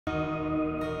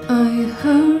I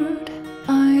heard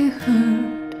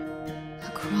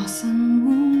across a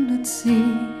moonlit sea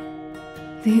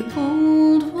the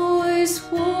old voice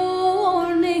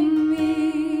warning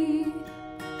me.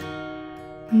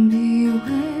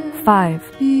 Beware. 5,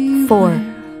 4,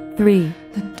 3,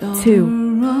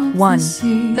 2, 1.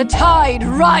 The tide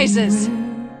rises!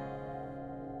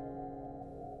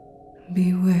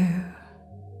 Beware.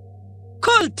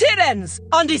 Cool Tyrans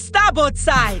on the starboard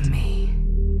side!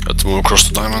 Got to move across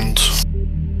the diamond.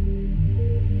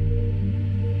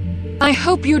 I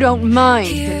hope you don't mind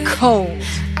the cold.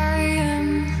 I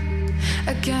am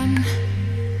again,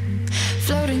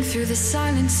 floating through the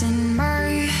silence in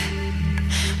my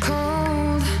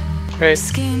cold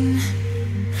skin.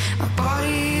 My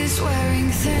body is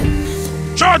wearing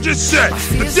thin. Charges set!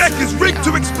 The deck is rigged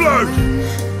to explode!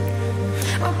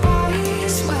 My body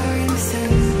is wearing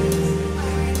thin.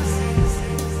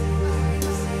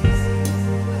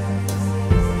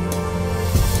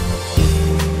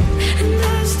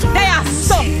 They are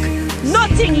sunk!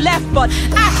 Nothing left but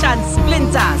ash and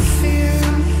splinters!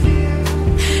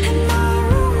 In my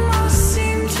room I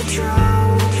seem to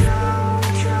drown.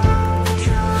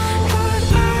 But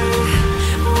I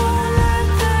won't let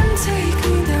them take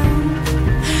me down.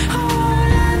 I won't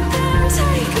let them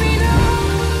take me down. I won't let them take me down.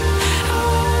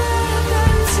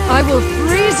 I will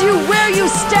freeze you where you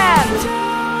stand!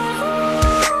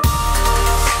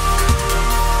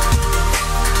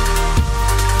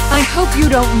 I hope you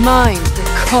don't mind the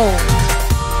cold.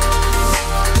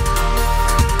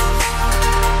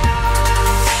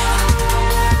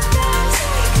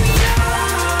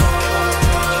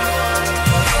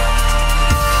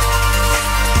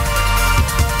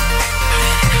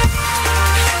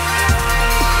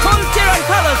 Cool Tyran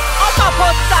colors up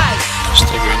both sides!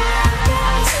 Stay green.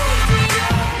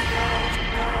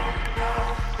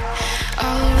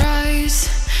 I'll rise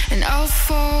and I'll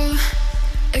fall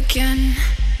again,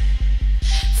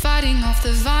 fighting off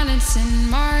the violence in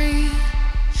my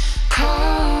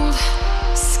cold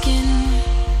skin.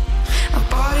 My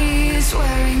body is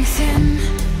wearing thin.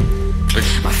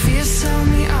 My fears tell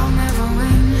me I'll never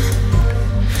win.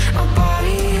 My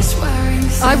body is wearing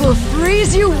thin. I will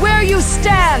freeze you where you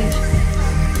stand!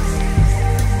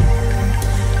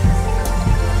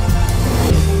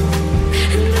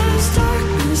 And there's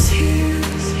darkness here.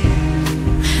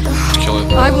 Kill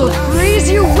it. I will freeze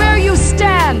you where you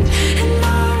stand! In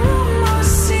my room I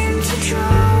seem to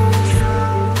drown.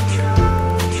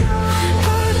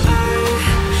 But I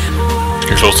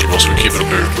Get close to the boss, we keep it up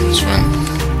here. It's fine.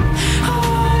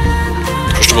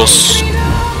 Crush the boss.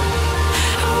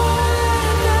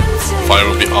 Fire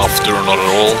will be after or not at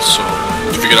all, so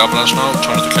if you get avalanche now,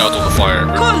 try not to clear out all the fire.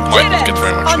 We Cool might not get Tyrans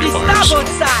very much on the new fires. starboard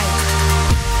side!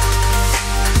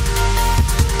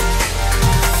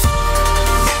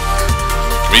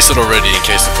 Reset already in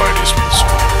case the fire despawns,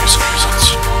 so reset.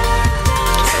 So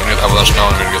we're gonna get avalanche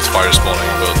now and we're gonna get fire spawning,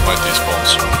 but it might despawn,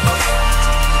 so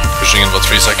pushing in about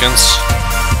 3 seconds.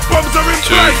 Bombs are in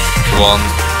 2, place! 1.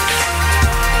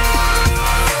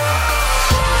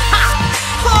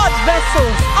 Hard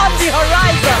vessels on the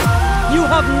horizon! You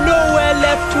have nowhere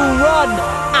left to run,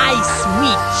 Ice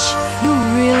Witch! You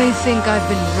really think I've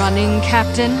been running,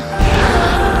 Captain?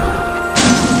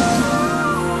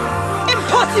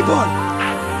 Impossible!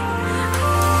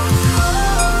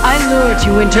 I lured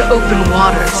you into open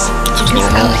waters. It's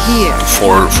Because normal. out here,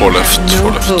 4 left, no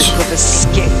 4 left. hope of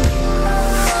escape.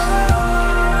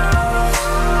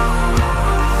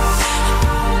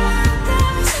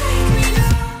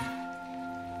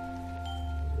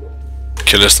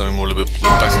 Kill this thing, we move a little bit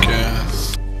back.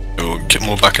 We'll get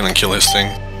more back and then kill his thing.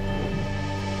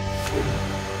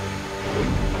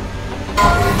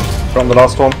 From the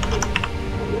last one.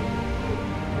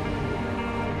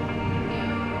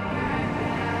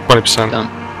 20% down.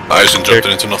 I just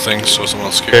interrupted into nothing, so someone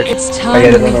else kill. It's I time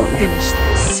get it, we no. finish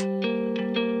this.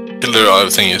 Kill the other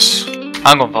thingies.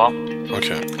 I'm going fall.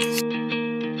 Okay.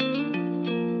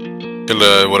 Kill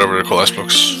the whatever they call ice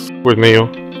blocks. With me, you.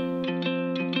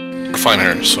 We're fine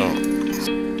here, so.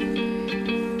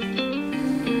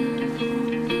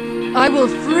 I will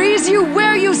freeze you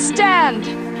where you stand!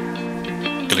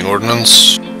 Killing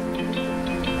ordnance.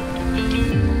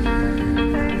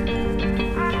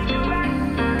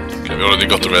 Okay, we already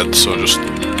got the red, so just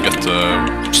get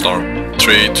the star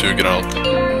 3 to get out.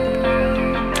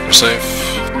 We're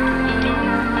safe.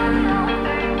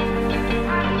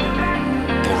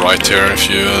 Go right here if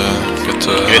you get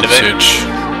the siege.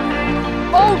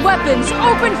 All weapons,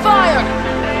 open fire!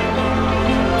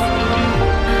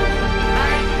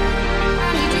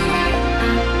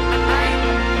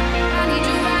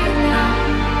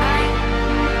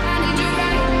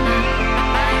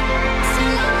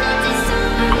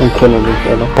 I'm killing this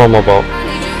fella. One more ball.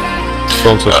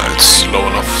 Don't it. It's low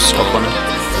enough, so...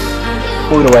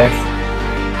 Pull it away.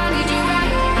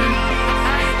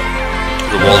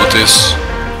 The wall it is.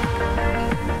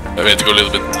 We need to go a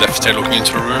little bit left here looking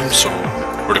into the room, so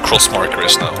where the cross marker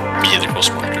is now. Me, the cross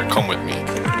marker. Come with me.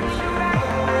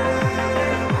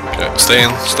 Okay, stay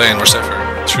in, we're safe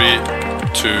here. 3,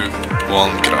 2,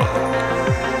 1, get out.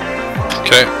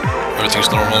 Okay, everything's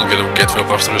normal, get a gateway up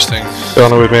after this thing.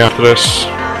 Jaina with me after this.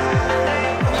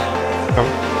 Come.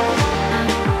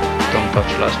 Don't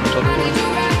touch last metal.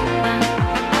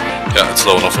 Yeah, it's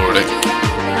low enough already.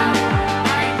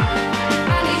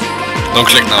 Don't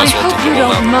click now as well to You the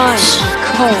wall don't now. mind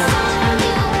cold.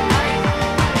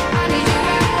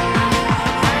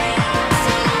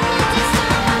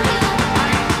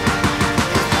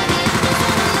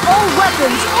 All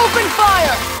weapons, open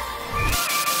fire!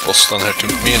 Boss down here to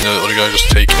me and the other guy just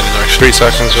take any action. 3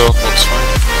 seconds, Joel. That's fine.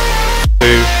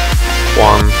 2,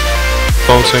 1.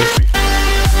 Don't sing.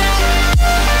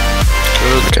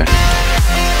 Good. Okay.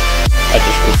 I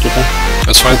just moved it then.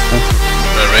 That's fine.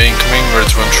 Ray incoming, ready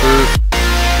to run through.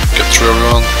 Get through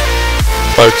everyone.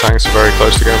 Both tanks are very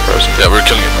close to getting frozen. Yeah, we're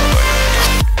killing it now. Like.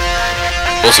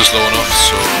 Boss is low enough,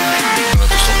 so we're gonna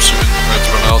have to stop soon. Ready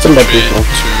to run out. 3, 2,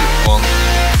 1.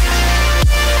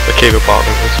 The keep apart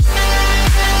with this.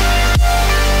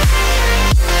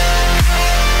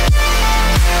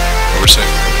 We're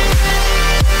safe.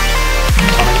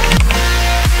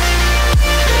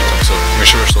 So make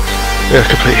sure we're still in. Yeah,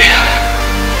 completely.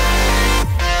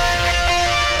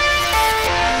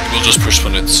 We'll just push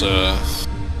when it's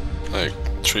like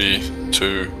 3,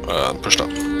 2, push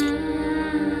down.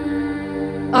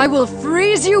 I will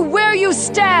freeze you where you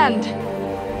stand!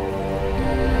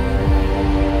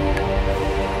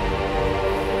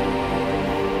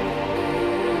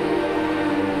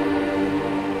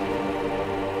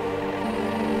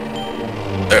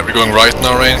 Yeah, we're going right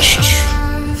now, range.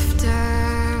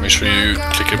 Make sure you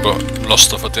click your lost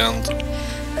stuff at the end.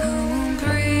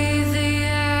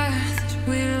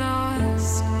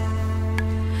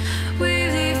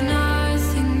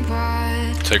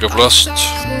 Take off lost.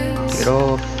 Get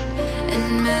off.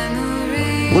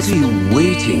 What are you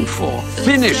waiting for?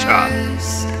 Finish her!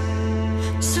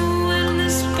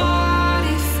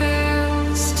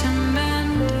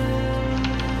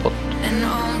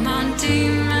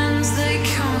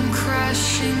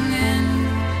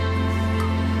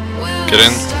 Get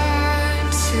in.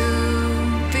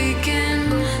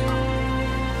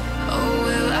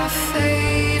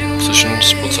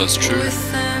 Positions, both sides true.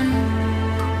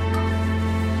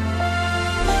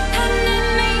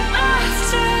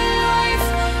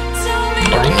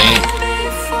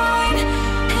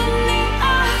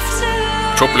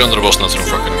 Properly under the boss, not to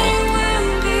fuck anyone.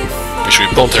 Make sure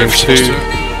you bolt there if you're supposed to.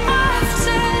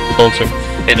 Bolting.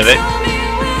 Innovate.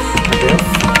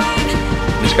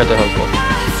 Just got the help ball.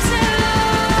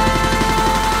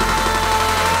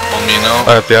 On me now.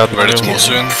 I have the admin. Ready to move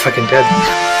soon. Fucking dead.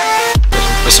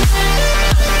 Listen.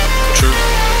 Go through.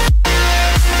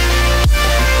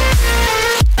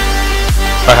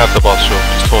 I have the boss, Joel.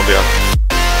 Just hold the admin.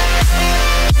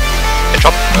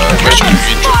 Drop. Question if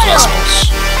you drop the last ones.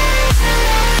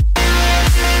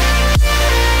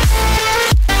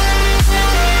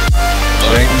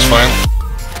 It's fine.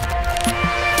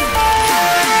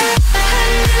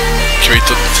 Can we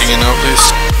put the thing in now,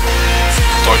 please?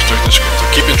 Target technician.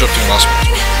 Keep interrupting last one.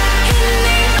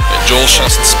 Joel,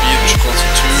 chance and speed, which are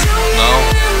constant 2 now.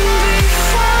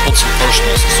 Put some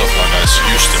personals and stuff now, guys.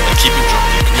 Use them and keep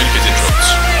interrupting. Communicate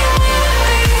interrupts.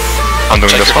 I'm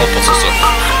doing Check this your one. outputs and stuff.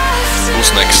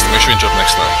 Who's next? Make sure you interrupt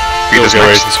next now. You just get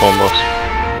raised this home boss.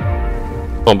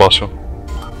 Home boss, Joel.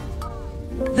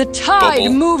 The tide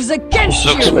Bubble. moves against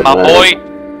you! My boy!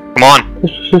 Come on!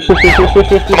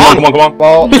 Come on, come on.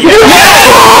 Ball.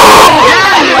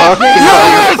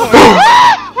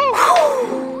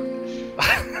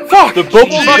 Fuck! The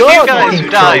bubble you guys who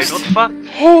died, what the fuck?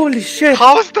 Holy shit!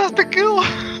 How is that the kill?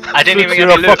 I didn't even get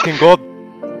You're a a loot. fucking god.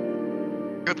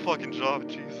 Good fucking job,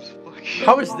 Jesus fuck.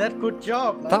 How is that good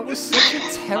job? That was such a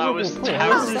terrible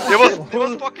pull. It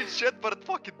was fucking shit, but it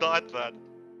fucking died, man.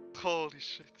 Holy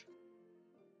shit.